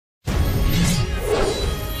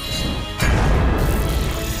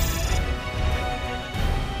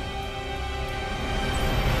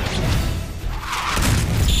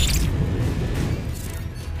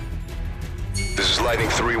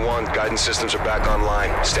0-1, guidance systems are back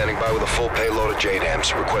online. Standing by with a full payload of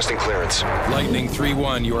JDAMs, requesting clearance. Lightning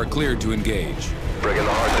 3-1, you are cleared to engage. Bring in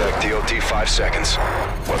the hard deck, DOT 5 seconds.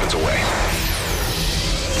 Weapons away.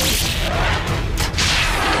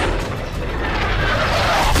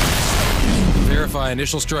 Verify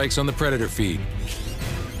initial strikes on the Predator feed.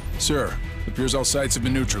 Sir, it appears all sites have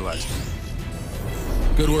been neutralized.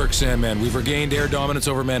 Good work, Sandman. We've regained air dominance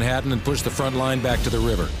over Manhattan and pushed the front line back to the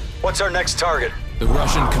river. What's our next target? The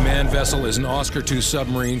Russian command vessel is an Oscar II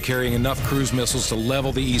submarine carrying enough cruise missiles to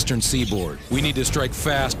level the eastern seaboard. We need to strike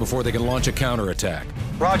fast before they can launch a counterattack.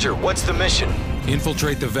 Roger, what's the mission?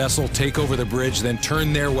 Infiltrate the vessel, take over the bridge, then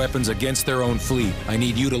turn their weapons against their own fleet. I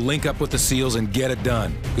need you to link up with the SEALs and get it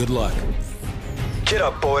done. Good luck. Get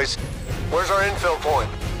up, boys. Where's our infill point?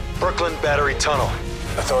 Brooklyn Battery Tunnel.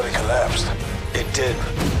 I thought it collapsed. It did.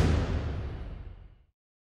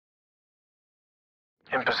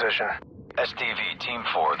 In position. STV, Team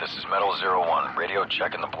 4, this is Metal 01. Radio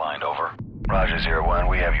check in the blind, over. Roger, 01,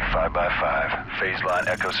 we have you 5x5. Phase line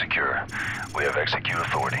echo secure. We have execute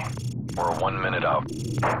authority. We're 1 minute out.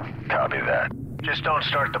 Copy that. Just don't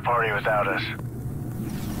start the party without us.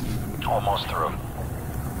 Almost through.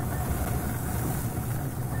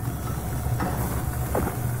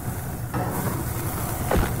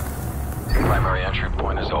 Primary entry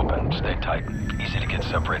point is open. Stay tight. Easy to get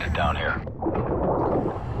separated down here.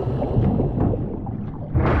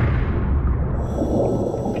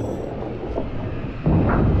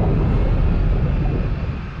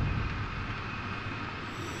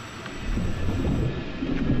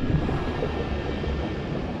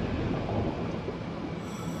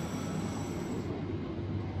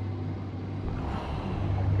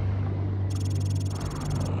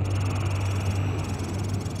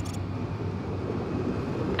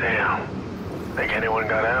 Damn. Think anyone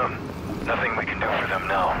got out? Nothing we can do for them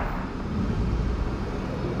now.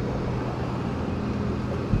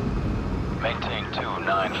 Maintain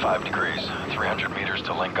 295 degrees. 300 meters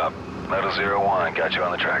to link up. Metal 01, got you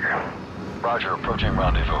on the tracker. Roger, approaching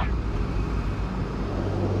rendezvous.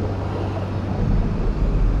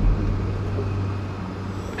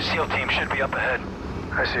 SEAL team should be up ahead.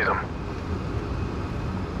 I see them.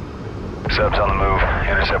 Subs on the move.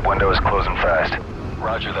 Intercept window is closing fast.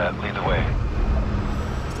 Roger that. Lead the way.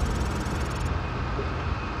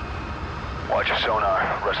 Watch your sonar.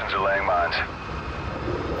 Russians are laying mines.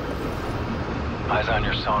 Eyes on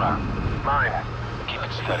your sonar. Mine. Keep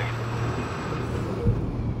it steady.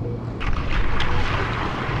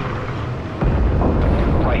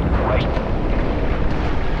 Right.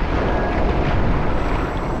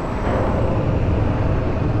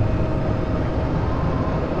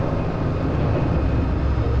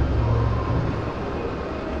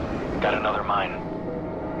 Got another mine.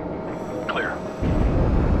 Clear.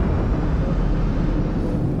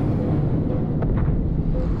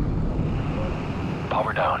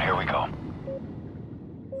 Power down, here we go.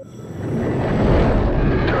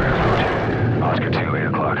 Target approaching. Oscar 2, 8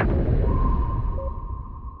 o'clock.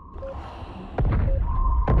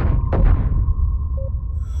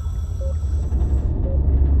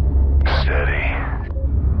 Steady.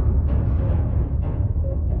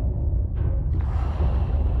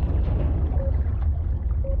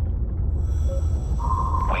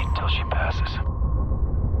 Wait till she passes.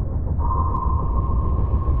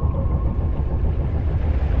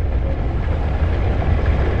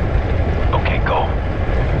 Okay, go.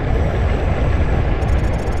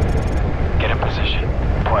 Get in position.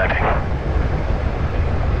 Planting.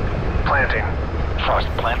 Planting. Frost,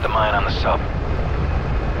 plant the mine on the sub.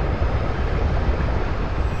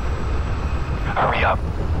 Hurry up.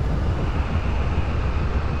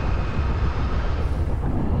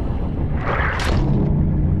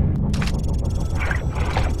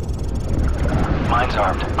 Mine's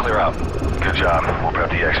armed. Clear out. Good job. We'll prep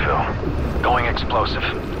the exfil. Going explosive.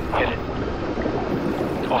 Hit it.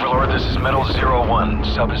 Overlord, this is Metal 01.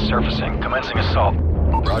 Sub is surfacing. Commencing assault.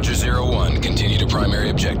 Roger 01, continue to primary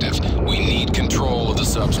objective. We need control of the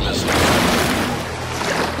sub's missile.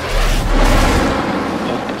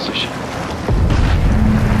 Hold position.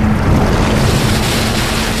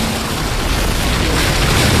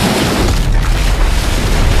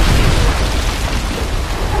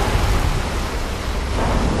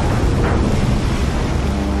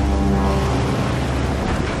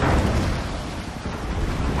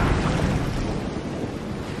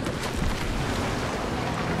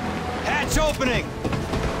 Hatch opening!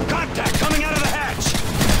 Contact coming out of the hatch!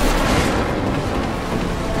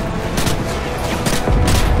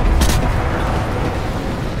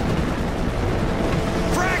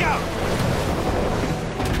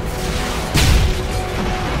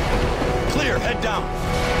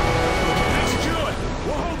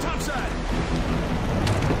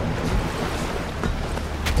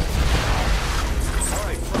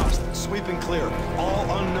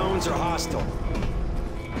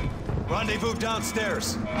 Rendezvous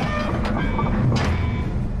downstairs.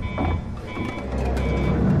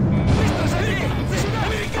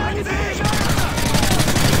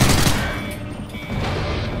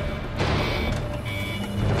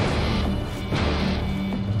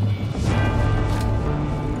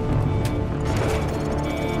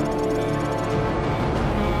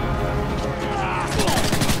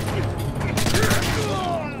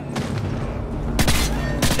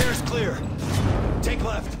 Stairs clear. Take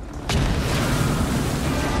left.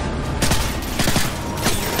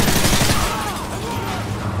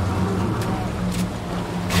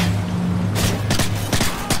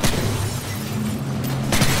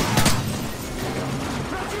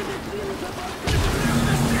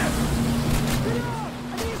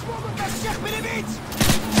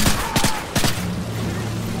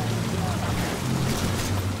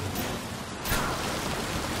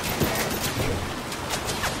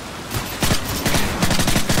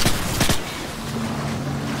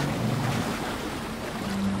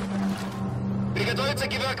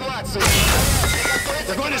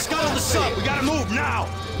 They're going to scuttle the sub. We gotta move now.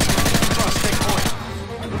 Cross, take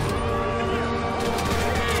point.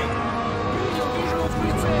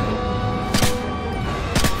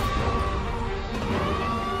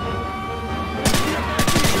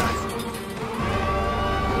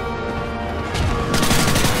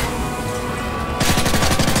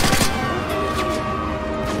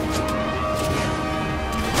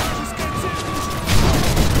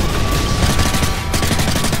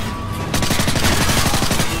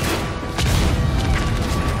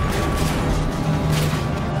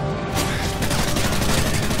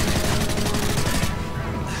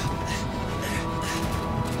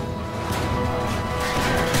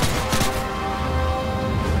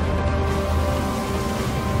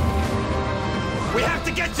 We have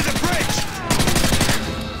to get to the bridge!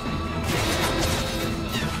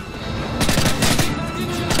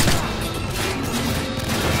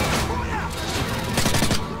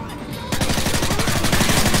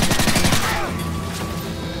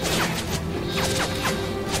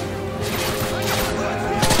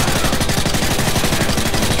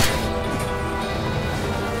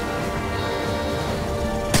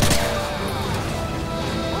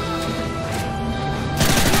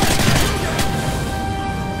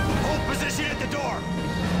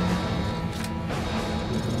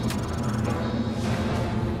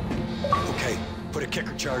 Put a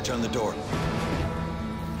kicker charge on the door.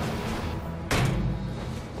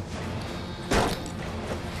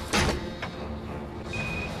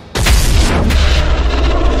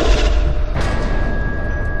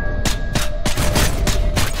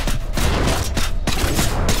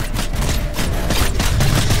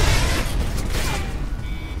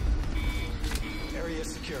 Area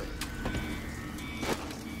secure.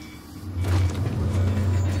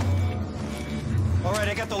 All right,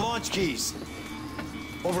 I got the launch keys.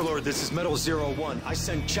 Overlord, this is Metal 01. I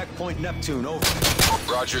send checkpoint Neptune, over.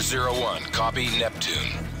 Roger 01. Copy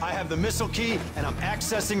Neptune. I have the missile key, and I'm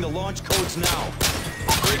accessing the launch codes now.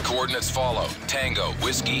 Grid coordinates follow. Tango,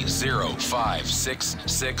 Whiskey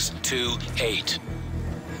 05668.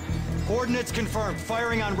 Coordinates confirmed.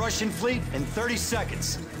 Firing on Russian fleet in 30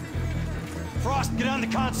 seconds. Frost, get on the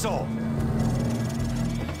console.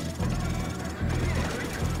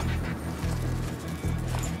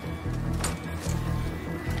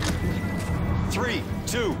 Three,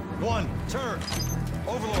 two, one, turn.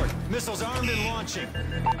 Overlord, missiles armed and launching.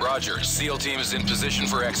 Roger. SEAL team is in position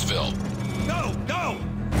for exfil. Go, go!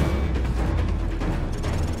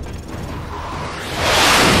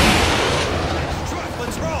 Truck,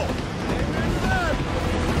 let's roll!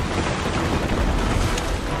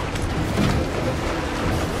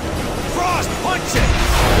 Frost, punch it!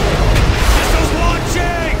 Missiles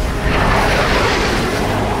launching!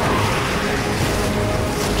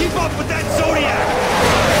 Keep up with that Zodiac!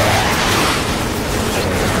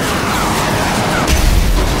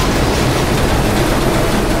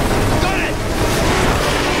 Got it!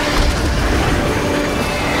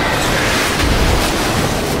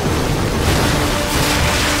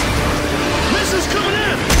 Missiles coming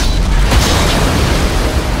in!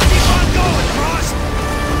 Keep on going, Frost!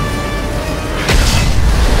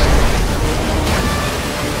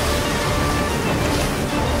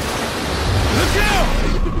 Look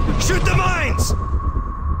out! Shoot the mines!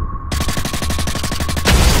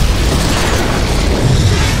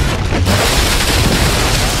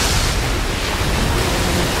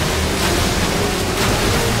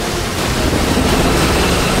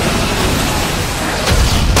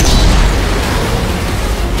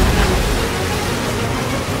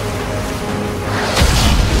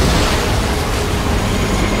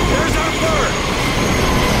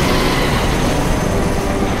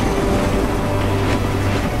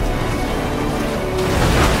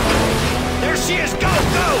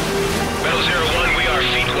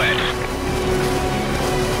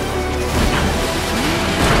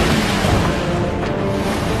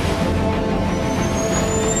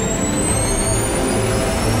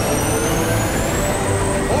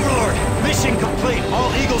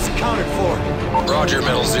 Roger,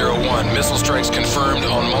 Metal 01. Missile strikes confirmed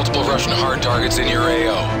on multiple Russian hard targets in your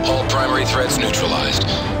AO. All primary threats neutralized.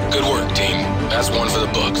 Good work, team. That's one for the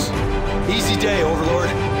books. Easy day, Overlord.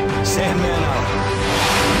 Sandman out.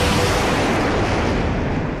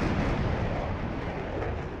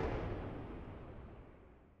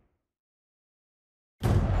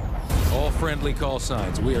 All friendly call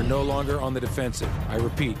signs. We are no longer on the defensive. I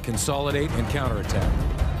repeat, consolidate and counterattack.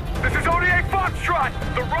 This is ODA Foxtrot!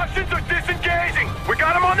 The Russians are disengaging! We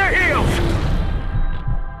got them on their heels!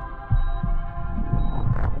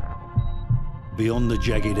 Beyond the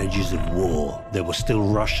jagged edges of war, there were still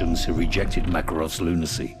Russians who rejected Makarov's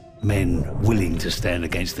lunacy. Men willing to stand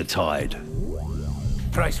against the tide.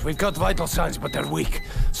 Price, we've got vital signs, but they're weak.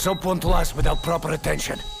 Soap won't last without proper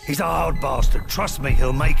attention. He's a hard bastard. Trust me,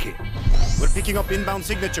 he'll make it. We're picking up inbound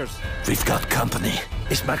signatures. We've got company.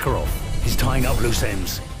 It's Makarov. He's tying up loose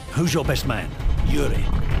ends. Who's your best man? Yuri,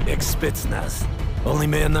 ex-Spetsnaz. Only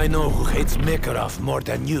man I know who hates Makarov more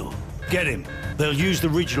than you. Get him. They'll use the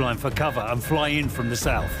ridgeline for cover and fly in from the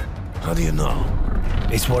south. How do you know?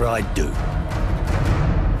 It's what I'd do.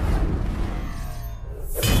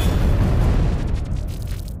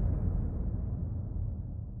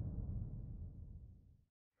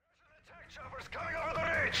 Choppers coming over the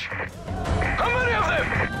ridge! How many of them?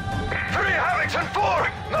 3 Havocs and 4!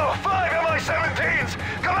 No, 5 Mi-17s!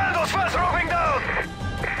 Commandos fast roping down!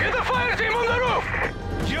 Get the fire team on the roof!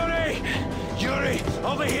 Yuri,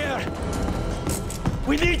 over here!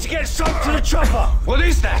 We need to get soap to the chopper! What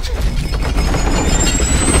is that?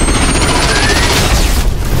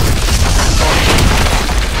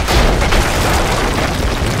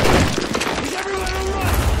 Is everyone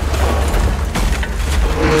alright?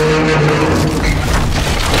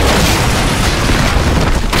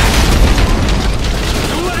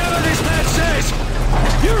 Do whatever this man says!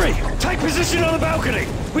 Yuri, take position on the balcony!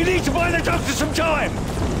 We need to buy the doctor some time!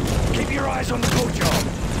 Keep your eyes on the courtyard.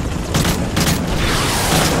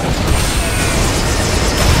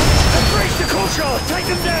 And breach the courtyard! Take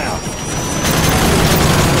them down!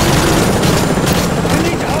 We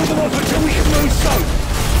need to hold them off until we can move soap!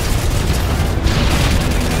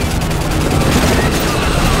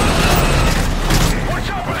 More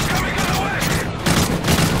choppers coming to the west!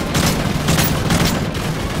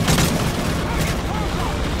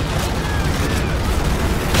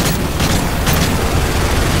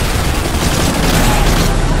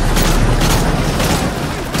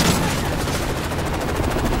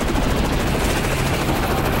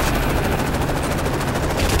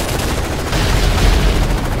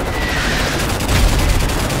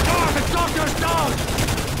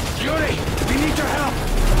 Yuri, we need your help!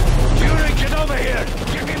 Yuri, get over here!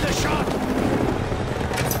 Give him the shot!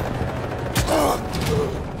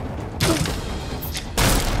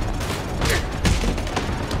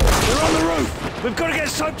 They're on the roof! We've got to get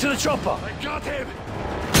soap to the chopper! I got him!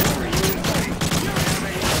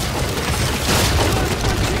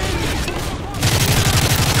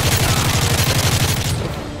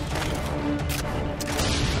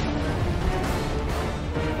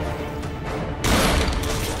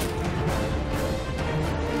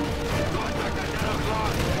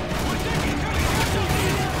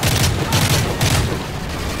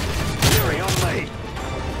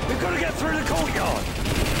 Through the courtyard!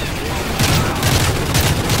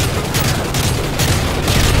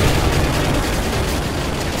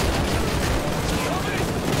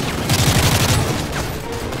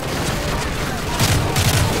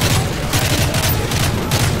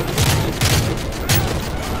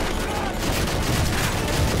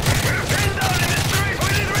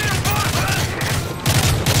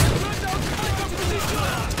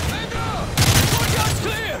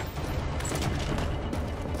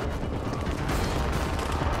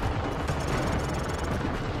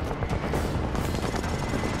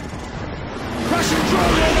 Russian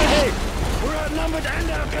drone overhead! We're outnumbered and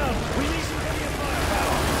outgunned! We need some heavier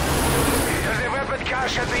firepower! There's a weapon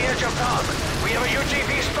cache at the edge of town. We have a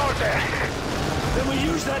UGV stored there. Then we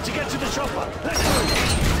use that to get to the chopper. Let's move!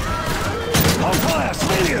 Hold fire,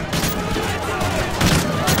 civilian!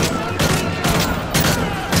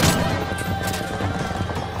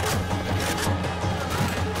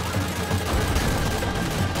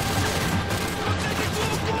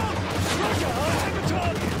 Roger, I have a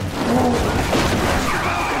target!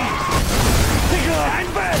 Hang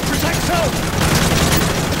back! Protect soap!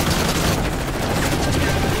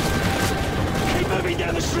 Keep moving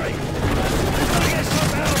down the street! We've got to get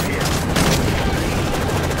soap out of here!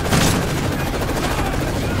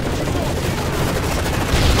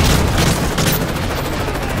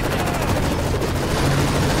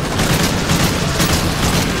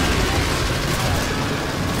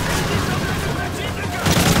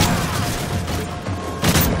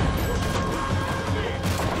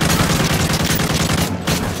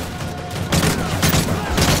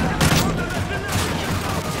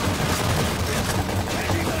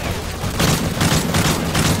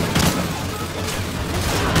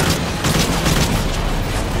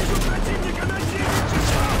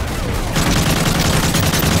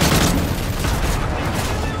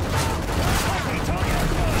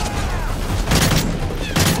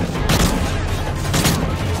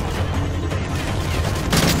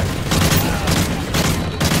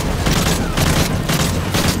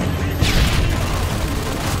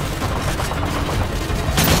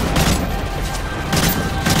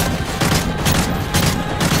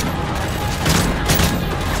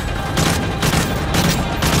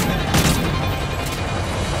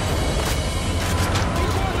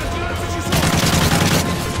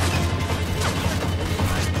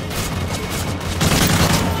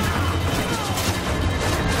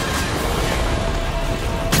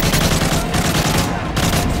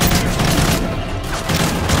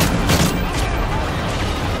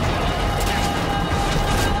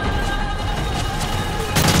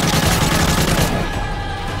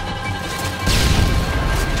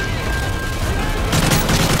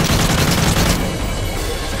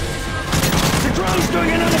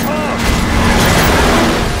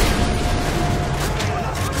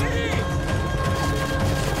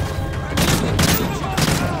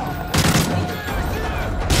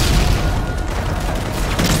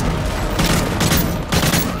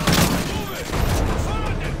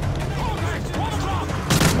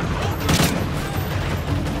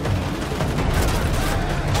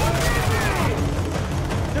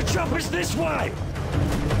 this way!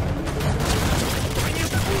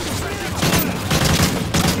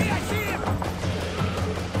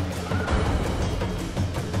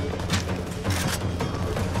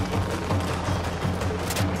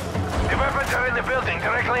 The weapons are in the building,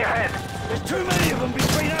 directly ahead. There's too many of them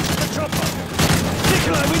between us and the chopper!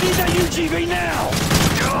 Nikolai, we need that UGV now!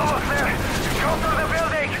 You're almost there. Go through the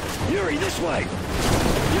building! Yuri, this way!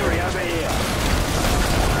 Yuri, over here!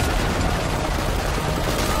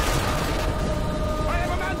 I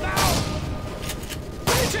have a man down!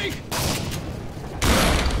 Waiting!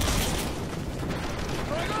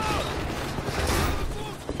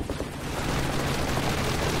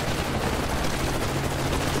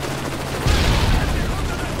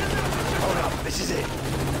 Hold up, this is it.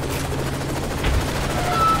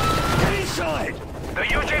 Get inside! The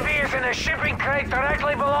UGV is in a shipping crate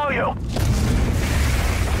directly below you.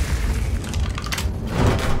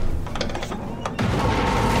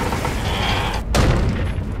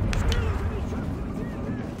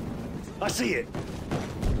 I see it.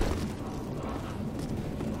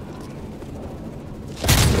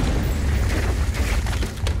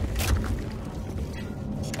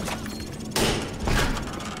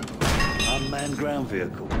 Unmanned ground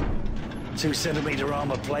vehicle. 2-centimeter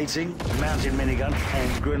armor plating, mounted minigun,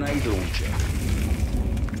 and grenade launcher.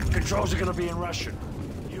 Controls are gonna be in Russian.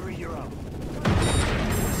 Yuri, you're up.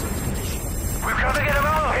 We've got to get him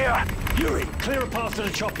out of here. Yuri, clear a path to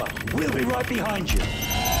the chopper. We'll be right behind you.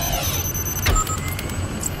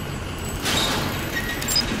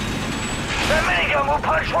 That minigun will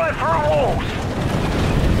punch right through walls.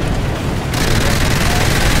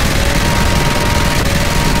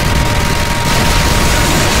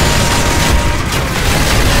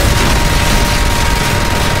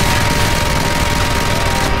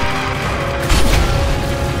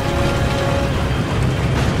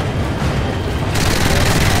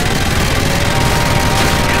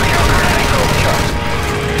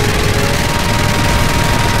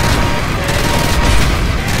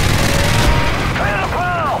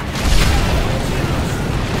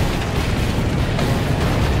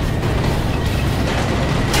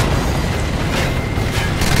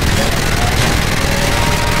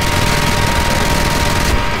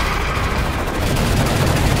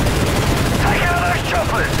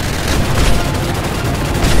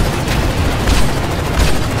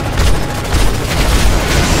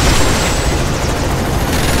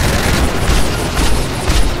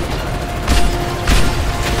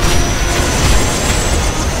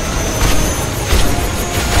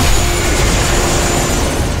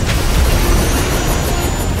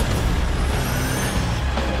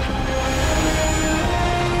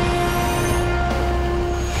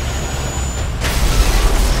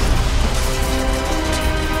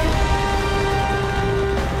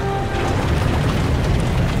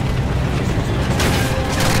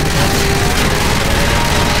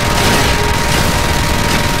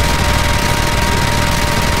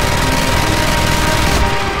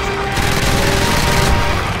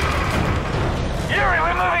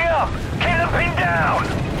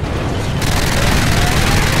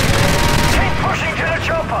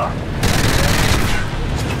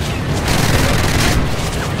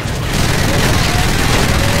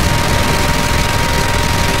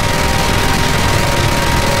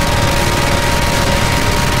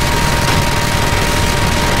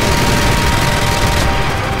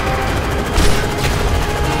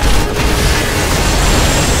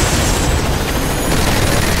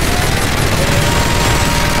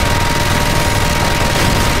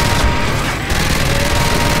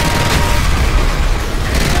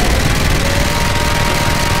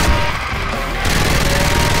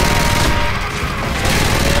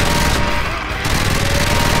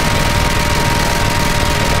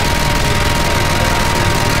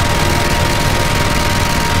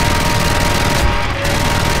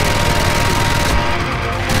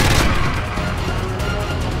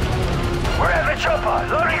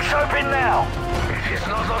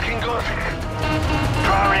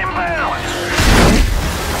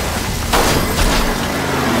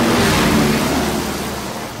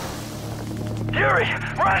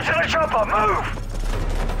 Run to the chopper! Move!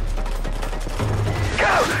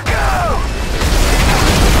 Go! Go!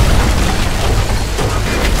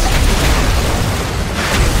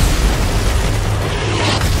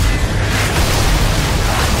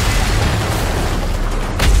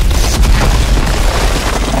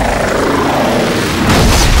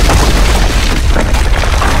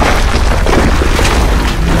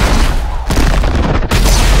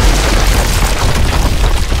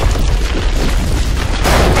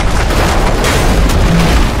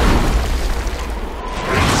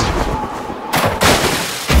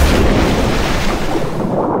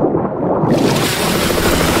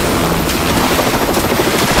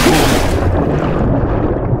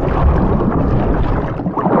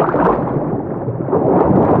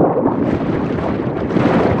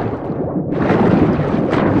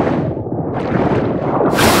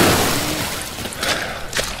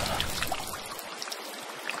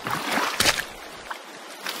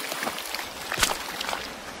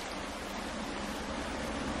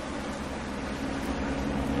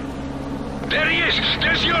 There he is!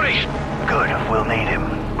 There's Yuri! Good, we'll need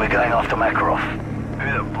him. We're going after Makarov.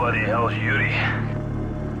 Who the bloody hell's Yuri?